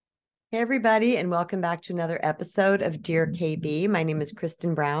Hey, everybody, and welcome back to another episode of Dear KB. My name is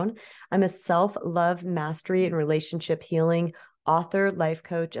Kristen Brown. I'm a self-love mastery and relationship healing author, life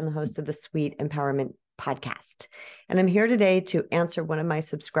coach, and the host of the Sweet Empowerment podcast. And I'm here today to answer one of my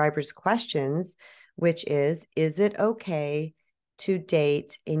subscribers' questions, which is it okay to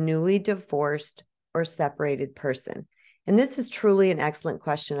date a newly divorced or separated person? And this is truly an excellent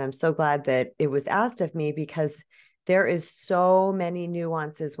question. I'm so glad that it was asked of me because there is so many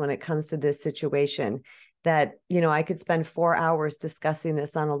nuances when it comes to this situation that, I could spend 4 hours discussing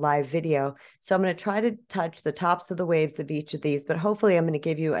this on a live video. So I'm going to try to touch the tops of the waves of each of these, but hopefully I'm going to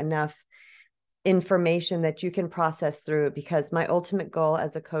give you enough information that you can process through it, because my ultimate goal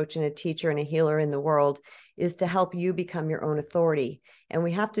as a coach and a teacher and a healer in the world is to help you become your own authority. And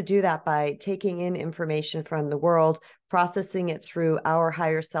we have to do that by taking in information from the world, processing it through our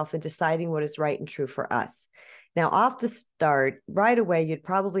higher self, and deciding what is right and true for us. Now, off the start, right away, you'd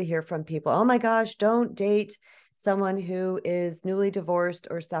probably hear from people, oh my gosh, don't date someone who is newly divorced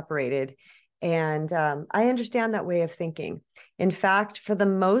or separated. And I understand that way of thinking. In fact, for the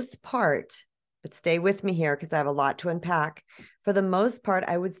most part, but stay with me here because I have a lot to unpack. For the most part,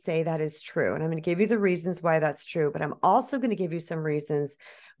 I would say that is true. And I'm going to give you the reasons why that's true, but I'm also going to give you some reasons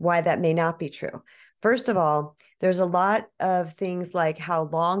why that may not be true. First of all, there's a lot of things like how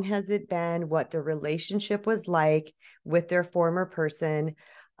long has it been, what the relationship was like with their former person.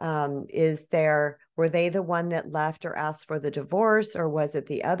 Were they the one that left or asked for the divorce, or was it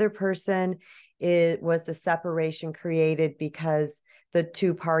the other person? Was the separation created because the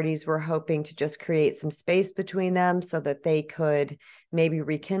two parties were hoping to just create some space between them so that they could maybe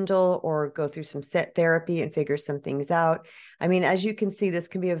rekindle or go through some therapy and figure some things out? I mean, as you can see, this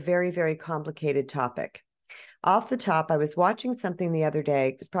can be a very, very complicated topic. Off the top, I was watching something the other day,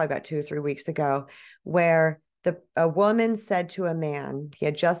 it was probably about 2 or 3 weeks ago, where a woman said to a man, he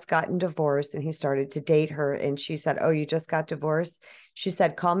had just gotten divorced and he started to date her. And she said, oh, you just got divorced? She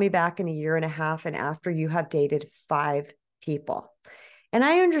said, call me back in a year and a half, and after you have dated 5 people. And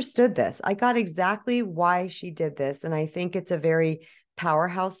I understood this. I got exactly why she did this. And I think it's a very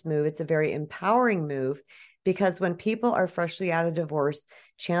powerhouse move. It's a very empowering move, because when people are freshly out of divorce,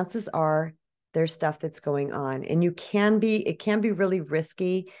 chances are there's stuff that's going on. And it can be really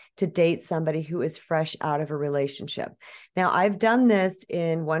risky to date somebody who is fresh out of a relationship. Now, I've done this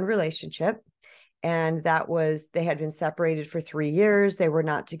in one relationship, and they had been separated for 3 years. They were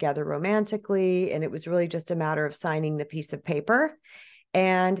not together romantically. And it was really just a matter of signing the piece of paper.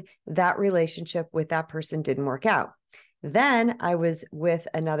 And that relationship with that person didn't work out. Then I was with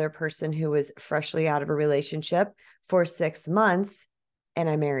another person who was freshly out of a relationship for 6 months, and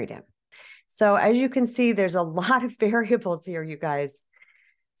I married him. So as you can see, there's a lot of variables here, you guys.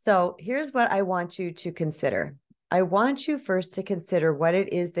 So here's what I want you to consider. I want you first to consider what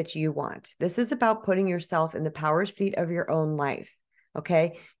it is that you want. This is about putting yourself in the power seat of your own life.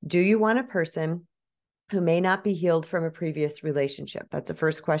 Okay. Do you want a person who may not be healed from a previous relationship? That's the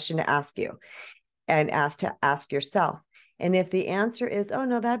first question to ask you, and ask yourself. And if the answer is, oh,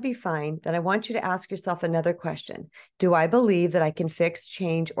 no, that'd be fine, then I want you to ask yourself another question. Do I believe that I can fix,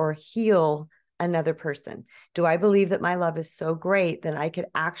 change, or heal another person? Do I believe that my love is so great that I could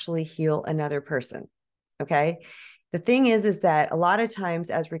actually heal another person? Okay. The thing is that a lot of times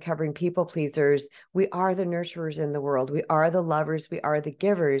as recovering people pleasers, we are the nurturers in the world. We are the lovers. We are the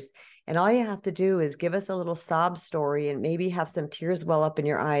givers. And all you have to do is give us a little sob story and maybe have some tears well up in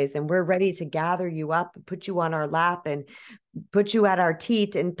your eyes. And we're ready to gather you up and put you on our lap and put you at our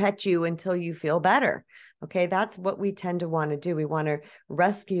teat and pet you until you feel better. Okay, that's what we tend to want to do. We want to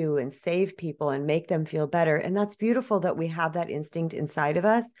rescue and save people and make them feel better. And that's beautiful that we have that instinct inside of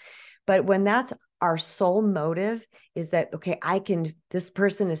us. But when that's our sole motive, is that, okay, this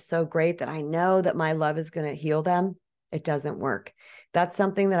person is so great that I know that my love is going to heal them, it doesn't work. That's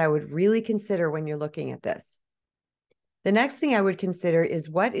something that I would really consider when you're looking at this. The next thing I would consider is,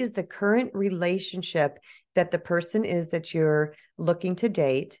 what is the current relationship that the person is that you're looking to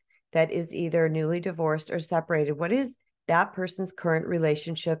date, that is either newly divorced or separated? What is that person's current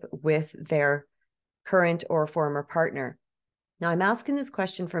relationship with their current or former partner? Now, I'm asking this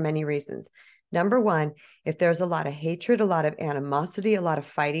question for many reasons. Number one, if there's a lot of hatred, a lot of animosity, a lot of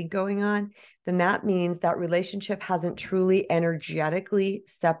fighting going on, then that means that relationship hasn't truly energetically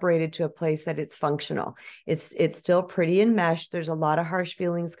separated to a place that it's functional. It's still pretty enmeshed. There's a lot of harsh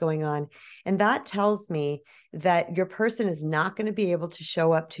feelings going on. And that tells me that your person is not going to be able to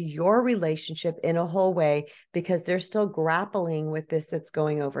show up to your relationship in a whole way, because they're still grappling with this that's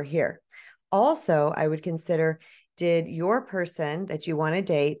going over here. Also, I would consider, did your person that you want to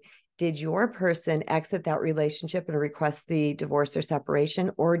date, did your person exit that relationship and request the divorce or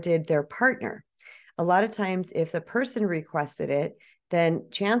separation, or did their partner? A lot of times, if the person requested it, then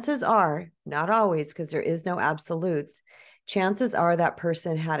chances are, not always, because there is no absolutes, chances are that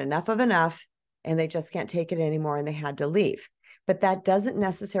person had enough of enough and they just can't take it anymore and they had to leave. But that doesn't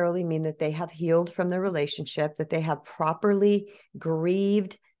necessarily mean that they have healed from the relationship, that they have properly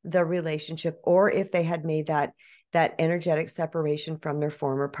grieved the relationship, or if they had made that energetic separation from their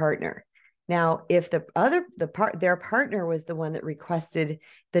former partner. Now, if their partner was the one that requested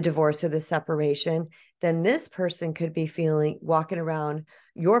the divorce or the separation, then this person could be walking around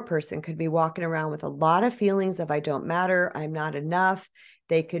with a lot of feelings of I don't matter, I'm not enough.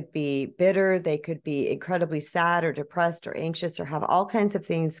 They could be bitter, they could be incredibly sad or depressed or anxious or have all kinds of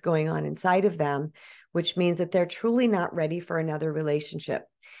things going on inside of them, which means that they're truly not ready for another relationship.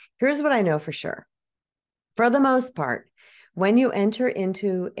 Here's what I know for sure. For the most part, when you enter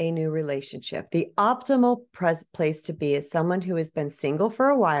into a new relationship, the optimal place to be is someone who has been single for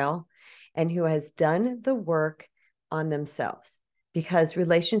a while and who has done the work on themselves, because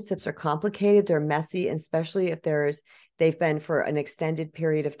relationships are complicated, they're messy, and especially if they've been for an extended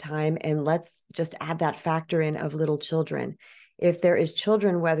period of time. And let's just add that factor in of little children. If there is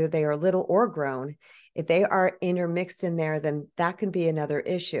children, whether they are little or grown, if they are intermixed in there, then that can be another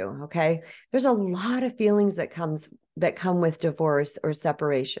issue. Okay. There's a lot of feelings that come with divorce or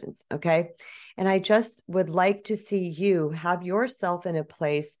separations. Okay. And I just would like to see you have yourself in a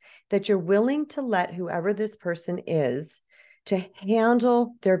place that you're willing to let whoever this person is to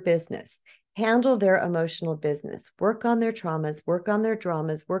handle their business, handle their emotional business, work on their traumas, work on their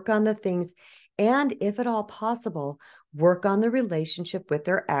dramas, work on the things, and if at all possible, work on the relationship with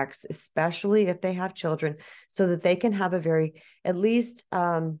their ex, especially if they have children, so that they can have a very, at least,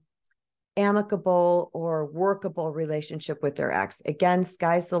 amicable or workable relationship with their ex. Again,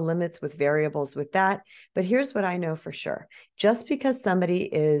 sky's the limits with variables with that. But here's what I know for sure. Just because somebody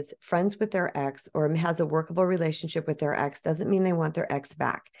is friends with their ex or has a workable relationship with their ex doesn't mean they want their ex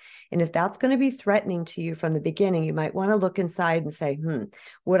back. And if that's going to be threatening to you from the beginning, you might want to look inside and say,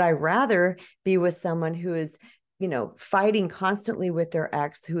 would I rather be with someone who is, fighting constantly with their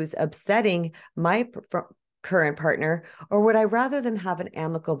ex, who is upsetting my current partner, or would I rather them have an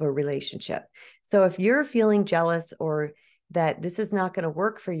amicable relationship? So if you're feeling jealous or that this is not going to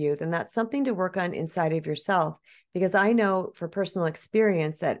work for you, then that's something to work on inside of yourself. Because I know for personal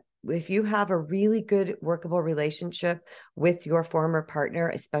experience that if you have a really good workable relationship with your former partner,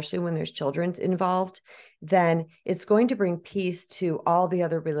 especially when there's children involved, then it's going to bring peace to all the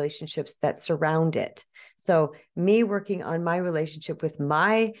other relationships that surround it. So me working on my relationship with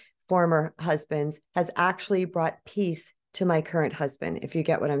my former husbands has actually brought peace to my current husband, if you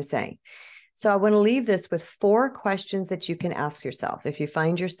get what I'm saying. So I want to leave this with 4 questions that you can ask yourself if you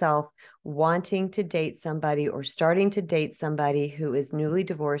find yourself wanting to date somebody or starting to date somebody who is newly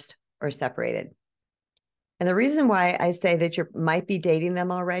divorced or separated. And the reason why I say that you might be dating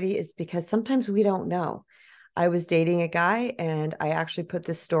them already is because sometimes we don't know. I was dating a guy, and I actually put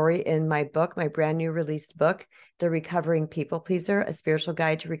this story in my book, my brand new released book, The Recovering People Pleaser, a spiritual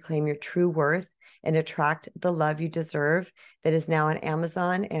guide to reclaim your true worth and attract the love you deserve, that is now on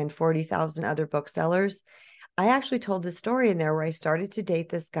Amazon and 40,000 other booksellers. I actually told this story in there where I started to date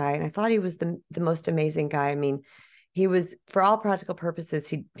this guy, and I thought he was the most amazing guy. I mean, he was, for all practical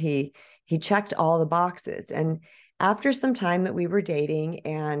purposes, he checked all the boxes. And after some time that we were dating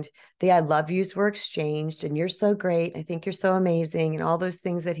and the I love yous were exchanged and you're so great, I think you're so amazing, and all those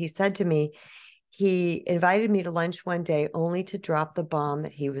things that he said to me, he invited me to lunch one day only to drop the bomb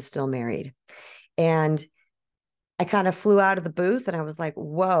that he was still married. And I kind of flew out of the booth and I was like,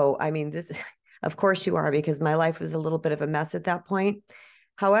 whoa, I mean, this, of course you are, because my life was a little bit of a mess at that point.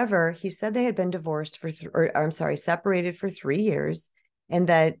 However, he said they had been separated for 3 years, and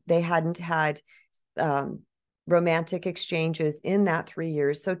that they hadn't had romantic exchanges in that 3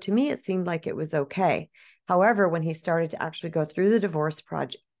 years. So to me, it seemed like it was okay. However, when he started to actually go through the divorce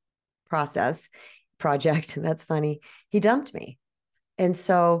project, that's funny, he dumped me. And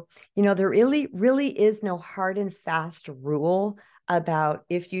so, there really, really is no hard and fast rule about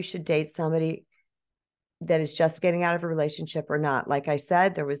if you should date somebody that is just getting out of a relationship or not. Like I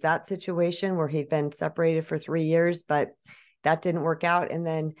said, there was that situation where he'd been separated for 3 years, but that didn't work out. And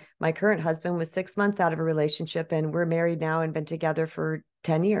then my current husband was 6 months out of a relationship, and we're married now and been together for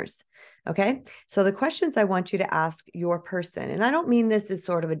 10 years. Okay. So the questions I want you to ask your person, and I don't mean this as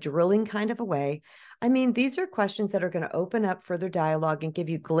sort of a drilling kind of a way. I mean, these are questions that are going to open up further dialogue and give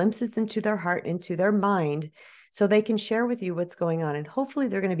you glimpses into their heart, into their mind, so they can share with you what's going on. And hopefully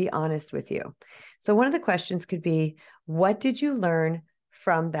they're going to be honest with you. So one of the questions could be, what did you learn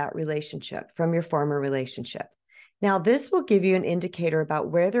from that relationship, from your former relationship. Now, this will give you an indicator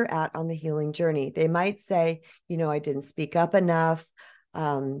about where they're at on the healing journey. They might say, I didn't speak up enough.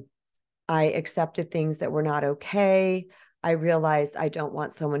 I accepted things that were not okay. I realized I don't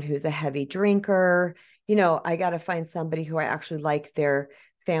want someone who's a heavy drinker. I got to find somebody who I actually like their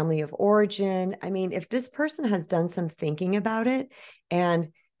family of origin. I mean, if this person has done some thinking about it, and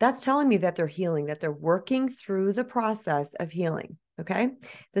that's telling me that they're healing, that they're working through the process of healing. Okay.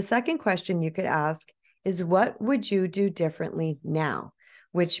 The second question you could ask is, what would you do differently now?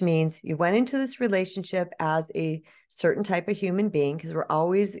 Which means you went into this relationship as a certain type of human being, because we're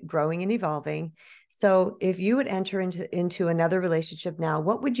always growing and evolving. So if you would enter into another relationship now,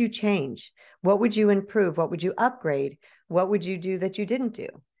 what would you change? What would you improve? What would you upgrade? What would you do that you didn't do?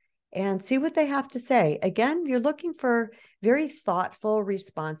 And see what they have to say. Again, you're looking for very thoughtful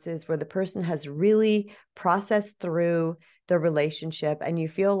responses where the person has really processed through the relationship and you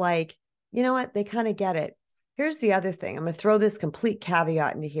feel like, you know what, they kind of get it. Here's the other thing. I'm going to throw this complete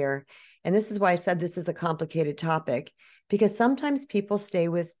caveat into here. And this is why I said this is a complicated topic, because sometimes people stay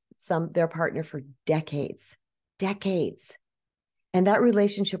with their partner for decades. And that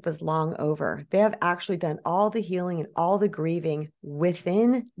relationship was long over. They have actually done all the healing and all the grieving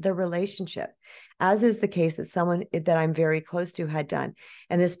within the relationship, as is the case that someone that I'm very close to had done.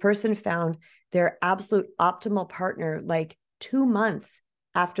 And this person found their absolute optimal partner like 2 months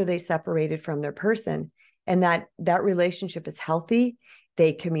after they separated from their person. And that relationship is healthy.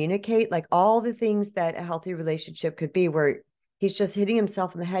 They communicate, like all the things that a healthy relationship could be, where he's just hitting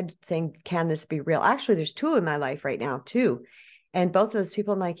himself in the head saying, can this be real? Actually, there's 2 in my life right now too. And both those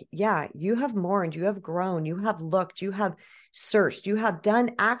people, I'm like, yeah, you have mourned, you have grown, you have looked, you have searched, you have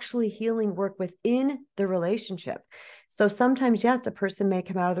done actually healing work within the relationship. So sometimes, yes, a person may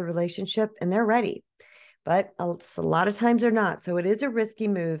come out of the relationship and they're ready, but a lot of times they're not. So it is a risky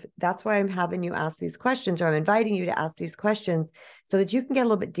move. That's why I'm having you ask these questions, or I'm inviting you to ask these questions so that you can get a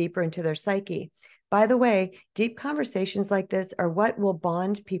little bit deeper into their psyche. By the way, deep conversations like this are what will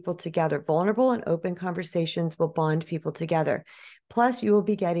bond people together. Vulnerable and open conversations will bond people together. Plus, you will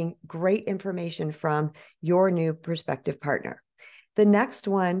be getting great information from your new prospective partner. The next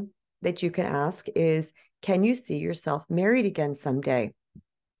one that you can ask is, can you see yourself married again someday?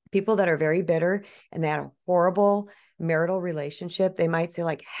 People that are very bitter and they had a horrible marital relationship, they might say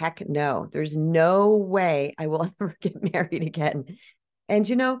like, heck no, there's no way I will ever get married again. And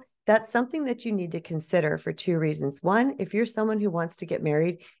that's something that you need to consider for 2 reasons. One, if you're someone who wants to get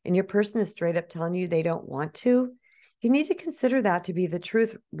married and your person is straight up telling you they don't want to, you need to consider that to be the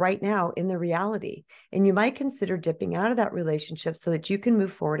truth right now in the reality. And you might consider dipping out of that relationship so that you can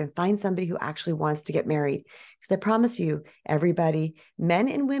move forward and find somebody who actually wants to get married. Because I promise you, everybody, men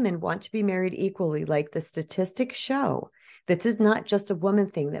and women want to be married equally, like the statistics show. This is not just a woman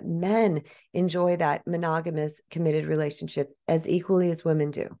thing, that men enjoy that monogamous, committed relationship as equally as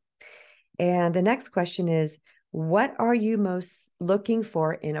women do. And the next question is, what are you most looking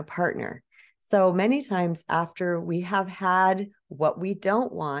for in a partner? So many times after we have had what we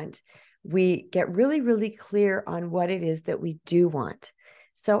don't want, we get really, really clear on what it is that we do want.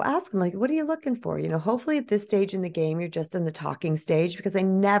 So ask them, like, what are you looking for? Hopefully at this stage in the game, you're just in the talking stage, because I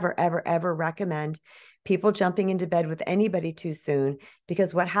never, ever, ever recommend people jumping into bed with anybody too soon,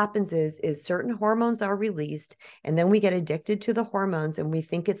 because what happens is certain hormones are released, and then we get addicted to the hormones and we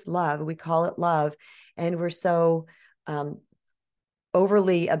think it's love. We call it love. And we're so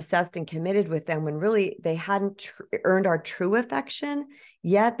overly obsessed and committed with them, when really they hadn't earned our true affection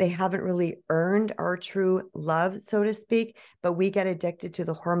yet. They haven't really earned our true love, so to speak, but we get addicted to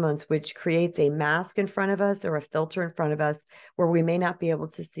the hormones, which creates a mask in front of us or a filter in front of us where we may not be able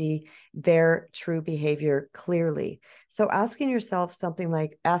to see their true behavior clearly. So asking yourself something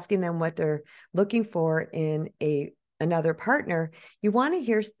like, asking them what they're looking for in another partner, you want to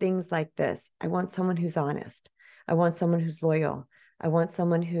hear things like this. I want someone who's honest. I want someone who's loyal. I want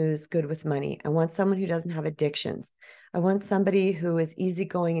someone who's good with money. I want someone who doesn't have addictions. I want somebody who is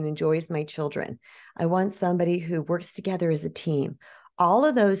easygoing and enjoys my children. I want somebody who works together as a team. All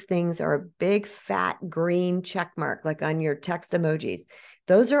of those things are a big, fat, green check mark, like on your text emojis.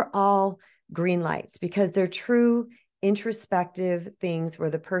 Those are all green lights, because they're true introspective things where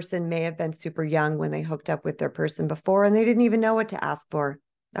the person may have been super young when they hooked up with their person before, and they didn't even know what to ask for.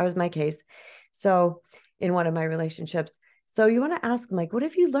 That was my case. So in one of my relationships, so you want to ask them, like, what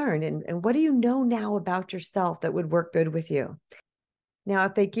have you learned? And what do you know now about yourself that would work good with you? Now,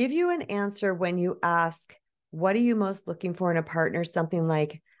 if they give you an answer when you ask, what are you most looking for in a partner? Something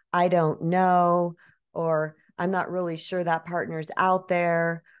like, I don't know, or I'm not really sure that partner's out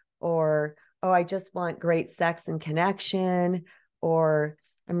there, or, oh, I just want great sex and connection, or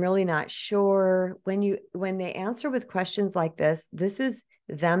I'm really not sure. When they answer with questions like this is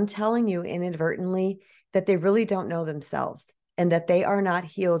them telling you inadvertently that they really don't know themselves and that they are not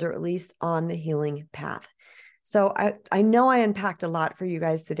healed, or at least on the healing path. So I know I unpacked a lot for you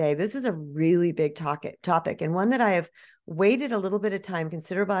guys today. This is a really big topic, and one that I have waited a little bit of time,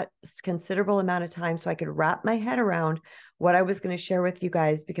 considerable amount of time, so I could wrap my head around what I was going to share with you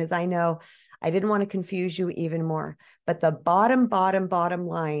guys, because I know I didn't want to confuse you even more. But the bottom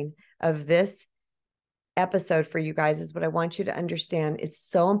line of this episode for you guys is what I want you to understand. It's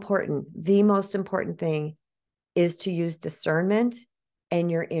so important. The most important thing is to use discernment and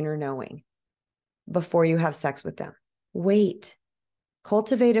your inner knowing before you have sex with them. Wait.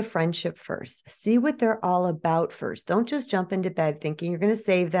 Cultivate a friendship first. See what they're all about first. Don't just jump into bed thinking you're going to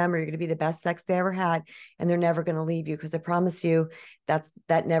save them or you're going to be the best sex they ever had and they're never going to leave you, because I promise you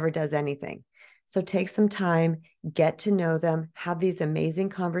that never does anything. So take some time, get to know them, have these amazing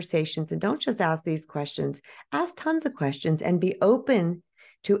conversations, and don't just ask these questions. Ask tons of questions and be open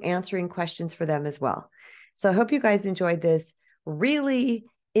to answering questions for them as well. So I hope you guys enjoyed this really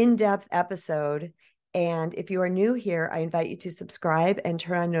in-depth episode. And if you are new here, I invite you to subscribe and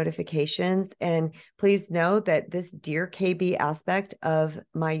turn on notifications. And please know that this Dear KB aspect of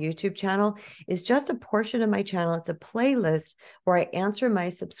my YouTube channel is just a portion of my channel. It's a playlist where I answer my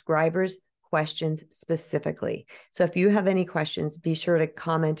subscribers' questions specifically. So if you have any questions, be sure to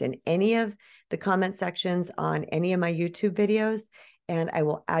comment in any of the comment sections on any of my YouTube videos, and I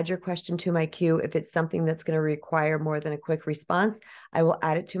will add your question to my queue. If it's something that's going to require more than a quick response, I will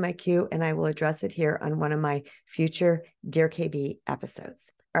add it to my queue and I will address it here on one of my future Dear KB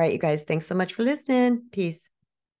episodes. All right, you guys, thanks so much for listening. Peace.